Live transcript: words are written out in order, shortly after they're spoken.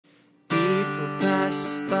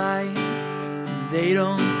They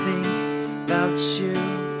don't think about you.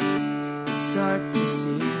 It's hard to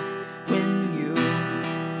see when you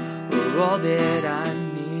were all that I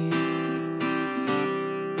need.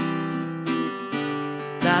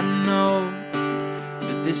 I know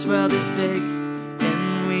that this world is big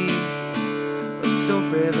and we are so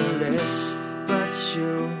frivolous, but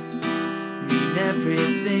you mean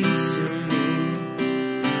everything to me.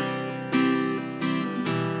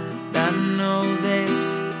 I know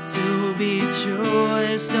this to be true.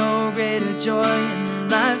 There's no greater joy in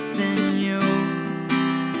life than you.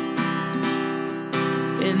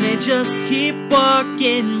 And they just keep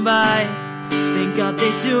walking by. Thank God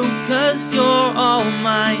they do, 'cause you're all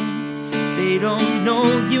mine. They don't know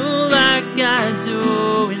you like I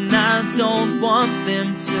do, and I don't want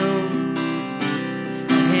them to.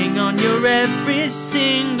 I hang on your every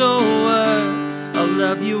single word. I'll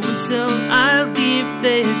love you until I leave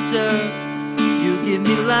this earth. You give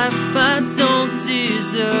me life I don't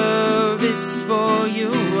deserve. It's for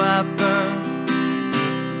you I burn.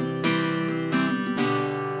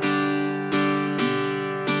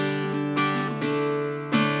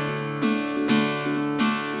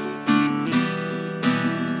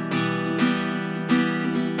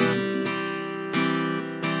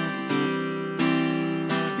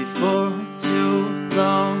 Before too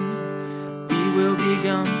long we will be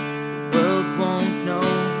gone. The world won't know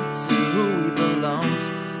to who we belong.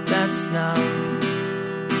 That's not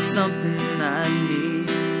something I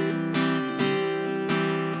need.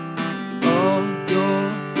 Oh, your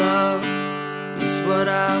love is what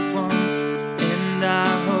I want, and I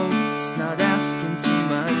hope it's not asking too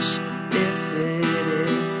much. If it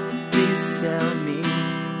is, please tell me.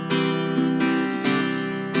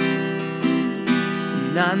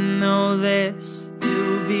 And I know this to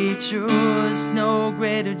be true. There's no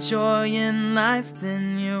greater joy in life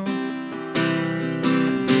than you.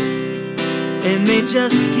 And they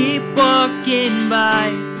just keep walking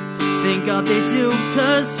by. Thank God they do,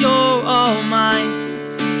 'cause you're all mine.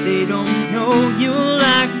 They don't know you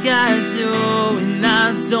like I do, and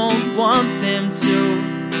I don't want them to.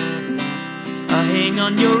 I hang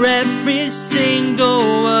on your every single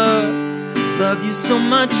word. Love you so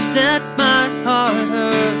much that my heart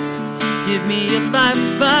hurts. Give me a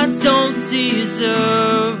life I don't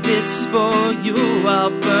deserve. It's for you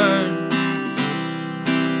I'll burn.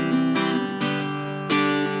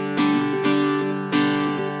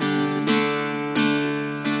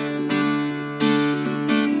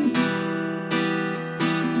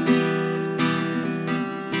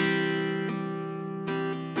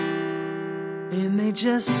 And they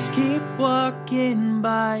just keep walking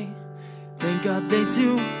by. Thank God they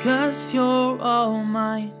do, 'cause you're all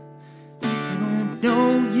mine. I don't know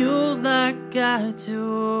you like I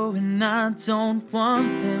do, and I don't want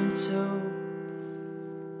them to.